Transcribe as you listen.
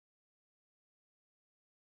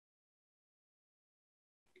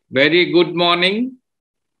Very good morning,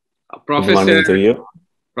 Good morning to you.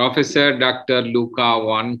 Professor Dr. Luca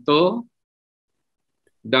Oneto.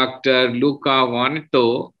 Dr. Luca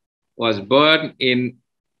Oneto was born in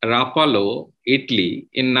Rapallo, Italy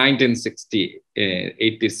in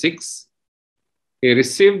 1986. He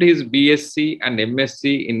received his BSc and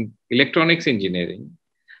MSc in Electronics Engineering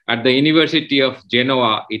at the University of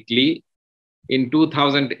Genoa, Italy in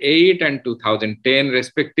 2008 and 2010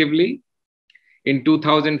 respectively. In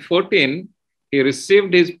 2014, he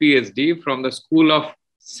received his PhD from the School of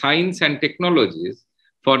Science and Technologies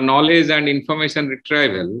for Knowledge and Information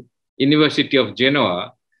Retrieval, University of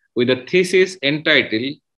Genoa, with a thesis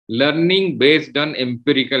entitled Learning Based on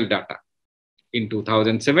Empirical Data. In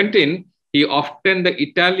 2017, he obtained the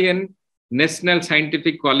Italian National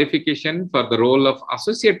Scientific Qualification for the role of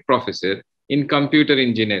Associate Professor in Computer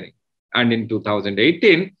Engineering. And in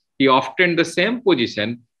 2018, he obtained the same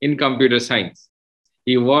position in Computer Science.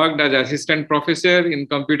 He worked as Assistant Professor in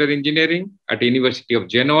Computer Engineering at University of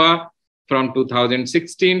Genoa from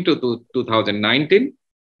 2016 to 2019.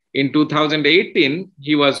 In 2018,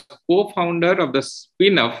 he was co-founder of the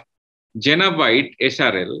spin-off Genoa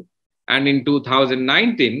SRL, and in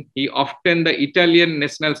 2019, he obtained the Italian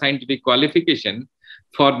National Scientific Qualification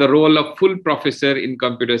for the role of full professor in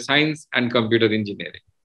computer science and computer engineering.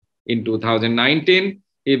 In 2019,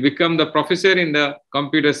 he became the professor in the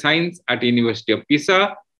computer science at University of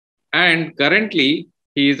Pisa, and currently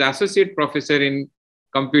he is associate professor in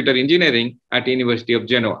computer engineering at University of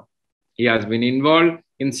Genoa. He has been involved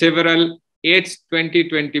in several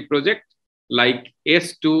H2020 projects like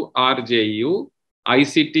S2RJU,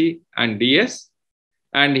 ICT, and DS,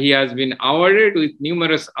 and he has been awarded with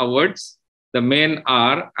numerous awards. The main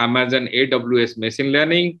are Amazon AWS Machine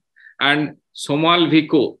Learning and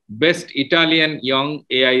Somalvico Best Italian Young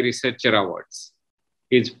AI Researcher Awards.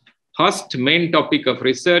 His first main topic of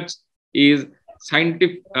research is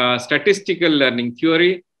statistical learning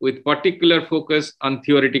theory with particular focus on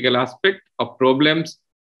theoretical aspect of problems,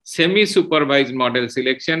 semi-supervised model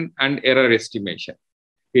selection, and error estimation.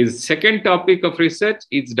 His second topic of research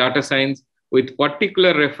is data science with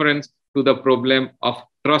particular reference to the problem of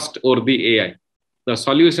trustworthy AI, the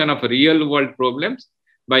solution of real-world problems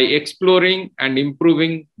by exploring and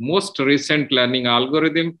improving most recent learning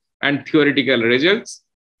algorithm and theoretical results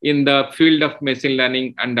in the field of machine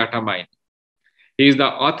learning and data mining. He is the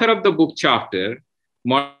author of the book chapter,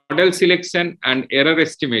 Model Selection and Error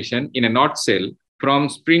Estimation in a Nutshell, from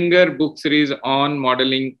Springer book series on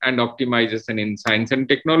modeling and optimization in science and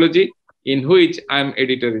technology, in which I am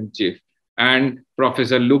editor-in-chief. And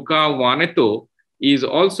Professor Luca Oneto is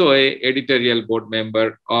also an editorial board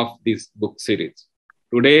member of this book series.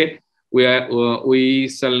 Today, we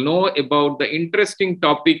shall know about the interesting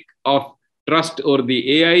topic of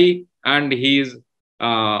trustworthy AI and his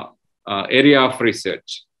area of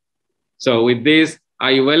research. So with this,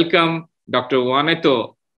 I welcome Dr.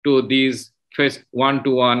 Oneto to this first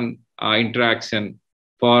one-to-one interaction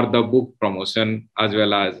for the book promotion as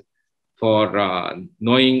well as for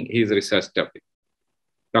knowing his research topic.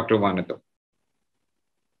 Dr. Oneto.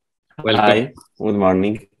 Welcome. Hi, good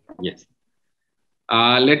morning. Yes.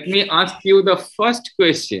 Let me ask you the first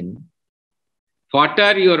question. What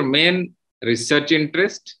are your main research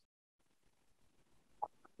interests?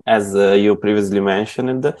 As you previously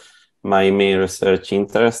mentioned, my main research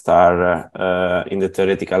interests are in the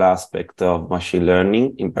theoretical aspect of machine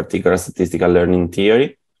learning, in particular statistical learning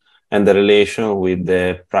theory, and the relation with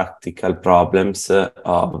the practical problems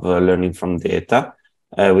of learning from data,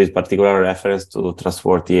 with particular reference to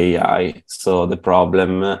trustworthy AI. So the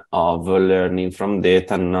problem of learning from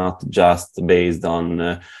data, not just based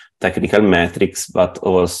on technical metrics, but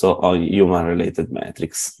also on human-related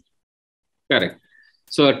metrics. Correct.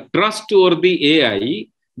 So trustworthy AI,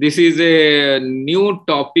 this is a new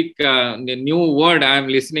topic, a new word I am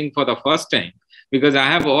listening for the first time, because I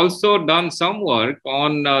have also done some work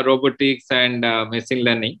on robotics and machine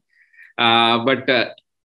learning. But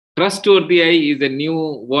trustworthy AI is a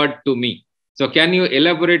new word to me. So can you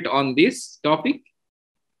elaborate on this topic?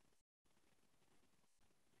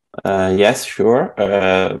 Yes, sure.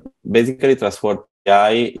 Basically, trustworthy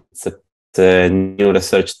AI is a new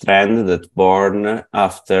research trend that's born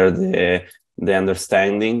after the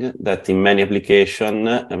understanding that in many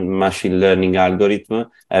applications, machine learning algorithms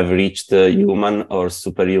have reached human or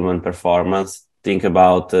superhuman performance. Think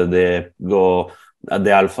about the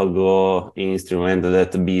AlphaGo instrument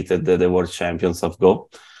that beat the world champions of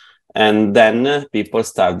Go. And then people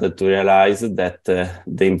started to realize that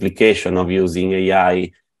the implication of using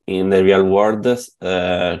AI in the real world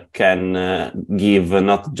can give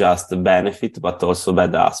not just benefit, but also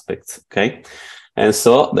bad aspects, okay? And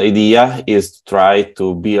so the idea is to try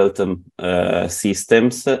to build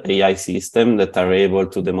systems, AI systems that are able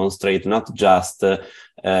to demonstrate not just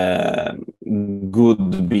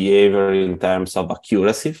good behavior in terms of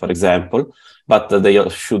accuracy, for example, but they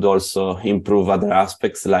should also improve other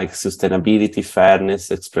aspects like sustainability, fairness,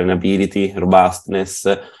 explainability, robustness,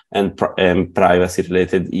 and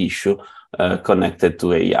privacy-related issue connected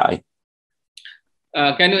to AI.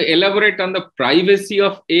 Can you elaborate on the privacy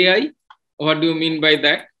of AI? What do you mean by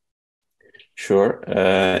that? Sure.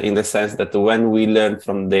 In the sense that when we learn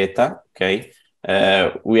from data, okay,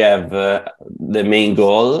 we have the main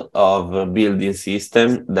goal of building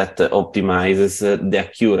system that optimizes the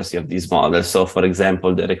accuracy of these models. So, for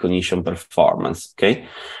example, the recognition performance. Okay,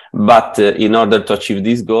 but in order to achieve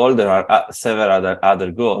this goal, there are several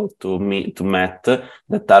other goals to meet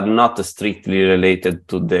that are not strictly related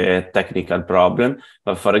to the technical problem.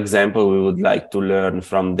 But for example, we would like to learn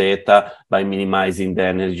from data by minimizing the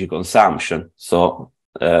energy consumption. So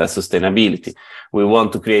sustainability. We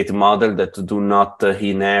want to create a model that do not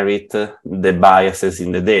inherit the biases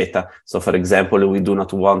in the data. So, for example, we do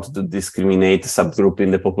not want to discriminate subgroup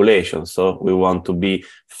in the population. So we want to be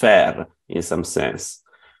fair in some sense.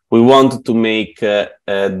 We want to make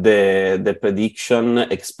the prediction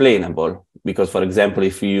explainable, because, for example,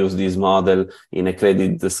 if you use this model in a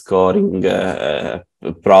credit scoring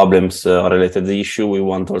problems or related issue, we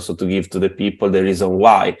want also to give to the people the reason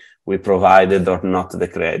why we provided or not the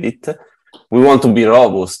credit. We want to be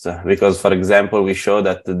robust because, for example, we show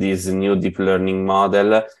that this new deep learning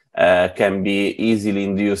model can be easily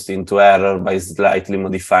induced into error by slightly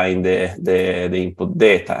modifying the input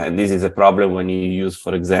data. And this is a problem when you use,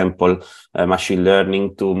 for example, machine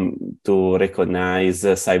learning to recognize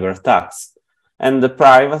cyber attacks. And the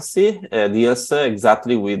privacy deals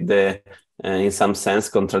exactly with the in some sense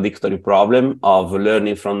contradictory problem of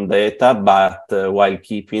learning from data, but while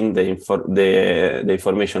keeping the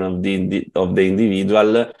information of the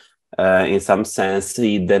individual in some sense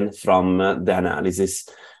hidden from the analysis.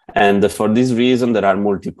 And for this reason, there are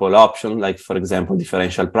multiple options, like, for example,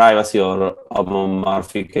 differential privacy or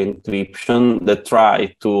homomorphic encryption that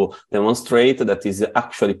try to demonstrate that it is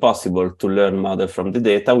actually possible to learn model from the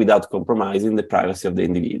data without compromising the privacy of the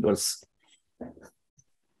individuals.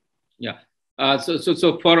 Yeah.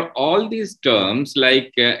 So for all these terms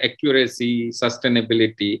like accuracy,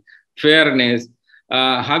 sustainability, fairness,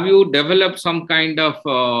 have you developed some kind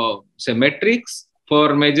of say metrics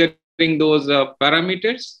for measuring those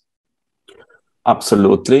parameters?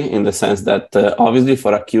 Absolutely, in the sense that obviously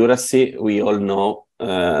for accuracy, we all know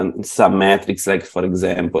some metrics like, for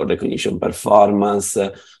example, recognition performance,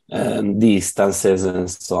 distances, and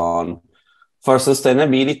so on. For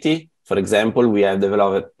sustainability, for example, we have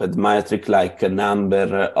developed a metric like a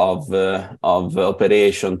number of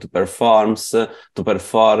operation to perform,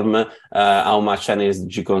 how much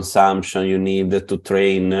energy consumption you need to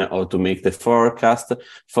train or to make the forecast.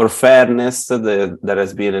 For fairness, there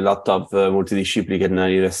has been a lot of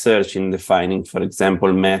multidisciplinary research in defining, for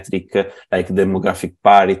example, metric like demographic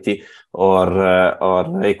parity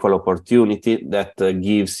or equal opportunity that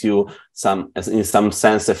gives you in some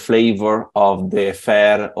sense a flavor of the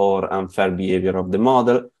fair or unfair behavior of the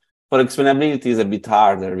model. For explainability is a bit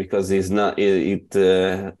harder because it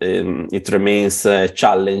remains a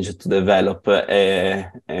challenge to develop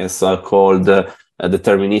a so-called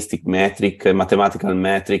deterministic metric, a mathematical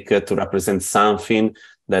metric to represent something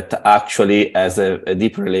that actually has a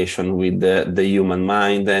deep relation with the human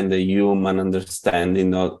mind and the human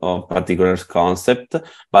understanding of particular concept,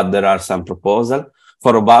 but there are some proposals.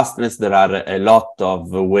 For robustness, there are a lot of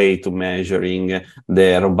ways to measuring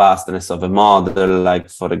the robustness of a model, like,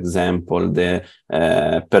 for example, the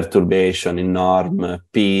perturbation in norm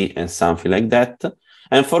P and something like that.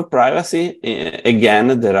 And for privacy,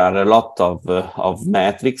 again, there are a lot of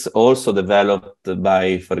metrics also developed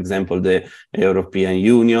by, for example, the European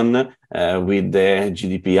Union with the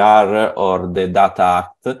GDPR or the Data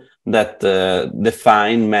Act that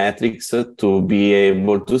define metrics to be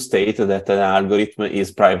able to state that an algorithm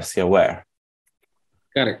is privacy aware.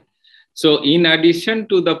 Correct. So in addition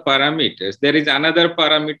to the parameters, there is another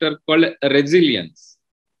parameter called resilience.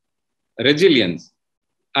 Resilience.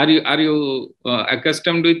 Are you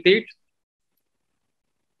accustomed with it?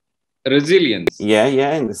 Resilience.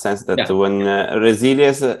 Yeah, in the sense that when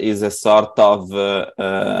resilience is a sort of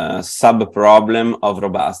sub-problem of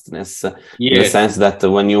robustness. Yes. In the sense that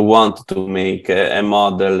when you want to make a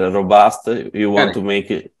model robust, you want to make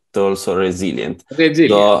it also resilient.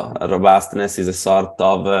 So robustness is a sort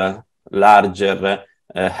of larger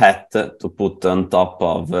hat to put on top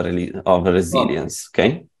of resilience.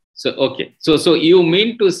 Okay. So, okay. So you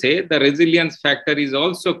mean to say the resilience factor is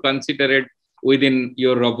also considered within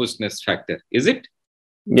your robustness factor, is it?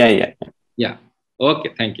 Yeah. Yeah.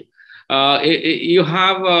 Okay. Thank you. You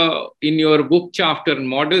have in your book chapter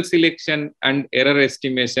model selection and error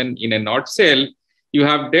estimation in a nutshell, you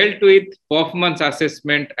have dealt with performance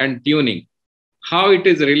assessment and tuning, how it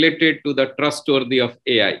is related to the trustworthy of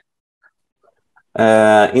AI.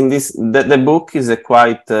 In this, the book is a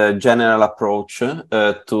quite general approach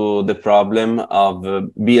to the problem of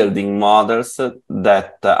building models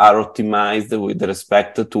that are optimized with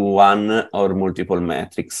respect to one or multiple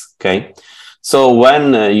metrics. Okay, so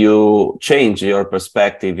when you change your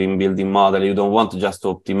perspective in building model, you don't want to just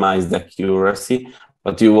optimize the accuracy,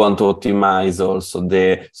 but you want to optimize also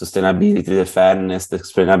the sustainability, the fairness, the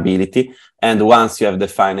explainability. And once you have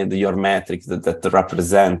defined your metrics that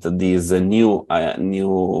represent this new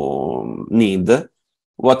need,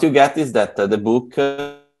 what you get is that the book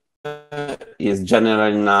is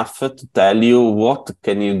general enough to tell you what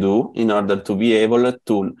can you do in order to be able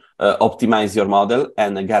to optimize your model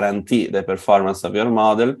and guarantee the performance of your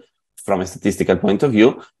model from a statistical point of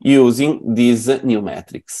view using these new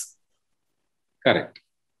metrics. Correct.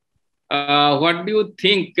 What do you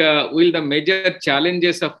think will the major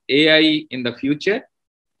challenges of AI in the future?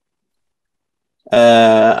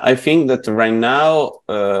 I think that right now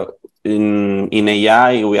in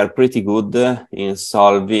AI, we are pretty good in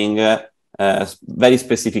solving very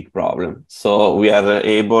specific problem. So we are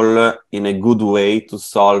able in a good way to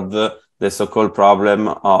solve the so-called problem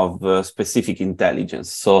of specific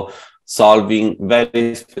intelligence. So solving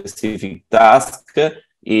very specific tasks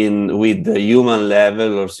with the human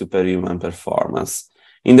level or superhuman performance.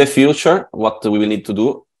 In the future, what we will need to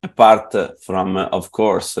do, apart from, of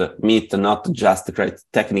course, meet not just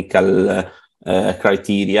technical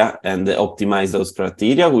criteria and optimize those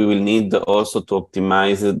criteria, we will need also to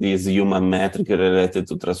optimize this human metric related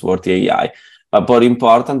to trustworthy AI. But more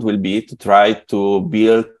important will be to try to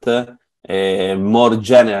build more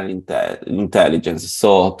general intelligence.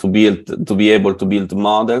 So to be able to build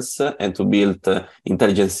models and to build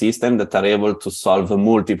intelligence systems that are able to solve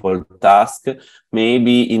multiple tasks,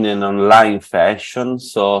 maybe in an online fashion,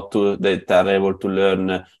 so that are able to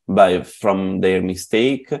learn from their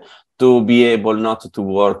mistake, to be able not to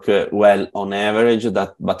work well on average,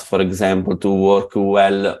 but for example, to work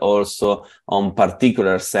well also on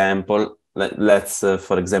particular sample. Let's,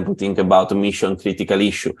 for example, think about a mission critical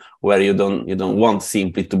issue where you don't want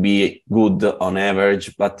simply to be good on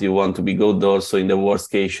average, but you want to be good also in the worst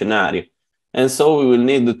case scenario. And so we will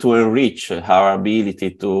need to enrich our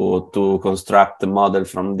ability to construct a model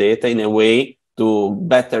from data in a way to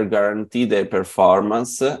better guarantee their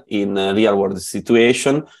performance in a real world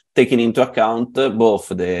situation, taking into account both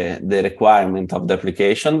the requirement of the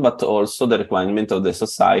application, but also the requirement of the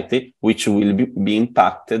society, which will be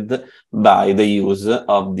impacted by the use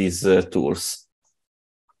of these tools.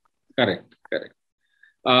 Correct.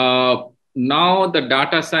 Now the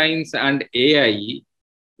data science and AI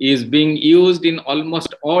is being used in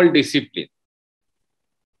almost all disciplines.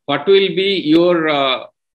 What will be your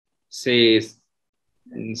say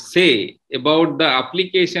about the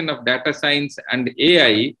application of data science and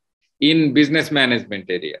AI in business management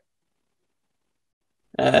area?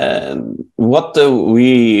 What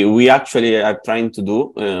we actually are trying to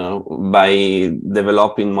do by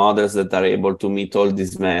developing models that are able to meet all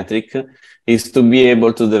these metrics is to be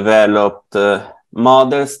able to develop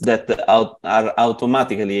models that are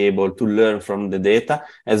automatically able to learn from the data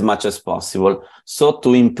as much as possible. So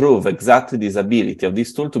to improve exactly this ability of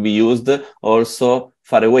this tool to be used also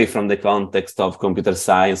far away from the context of computer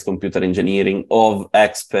science, computer engineering, of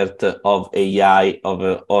expert of AI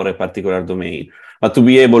or a particular domain, but to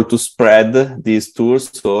be able to spread these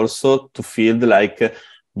tools also to field like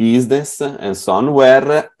business and so on,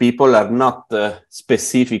 where people are not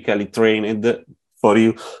specifically trained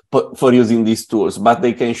for using these tools, but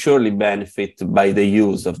they can surely benefit by the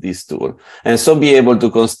use of this tool. And so be able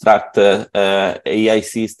to construct AI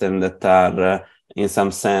systems that are in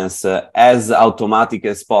some sense as automatic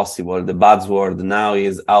as possible. The buzzword now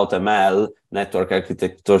is AutoML, network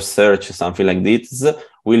architecture search, something like this,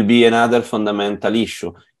 will be another fundamental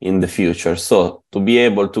issue in the future. So to be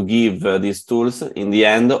able to give these tools in the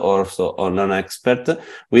end also on an expert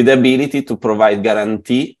with the ability to provide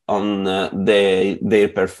guarantee on their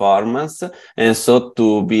performance, and so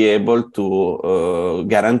to be able to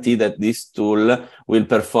guarantee that this tool will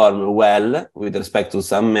perform well with respect to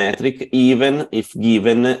some metric, even if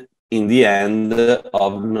given in the end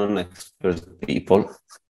of non-expert people.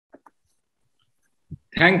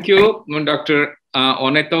 Thank you, Dr.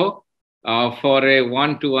 Oneto, for a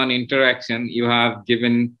one-to-one interaction. You have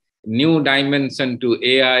given new dimension to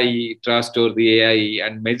AI, trustworthy AI,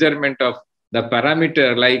 and measurement of the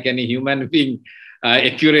parameter like any human being,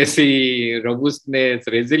 accuracy, robustness,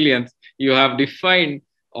 resilience. You have defined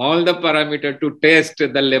all the parameter to test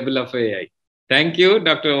the level of AI. Thank you,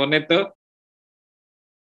 Dr. Oneto.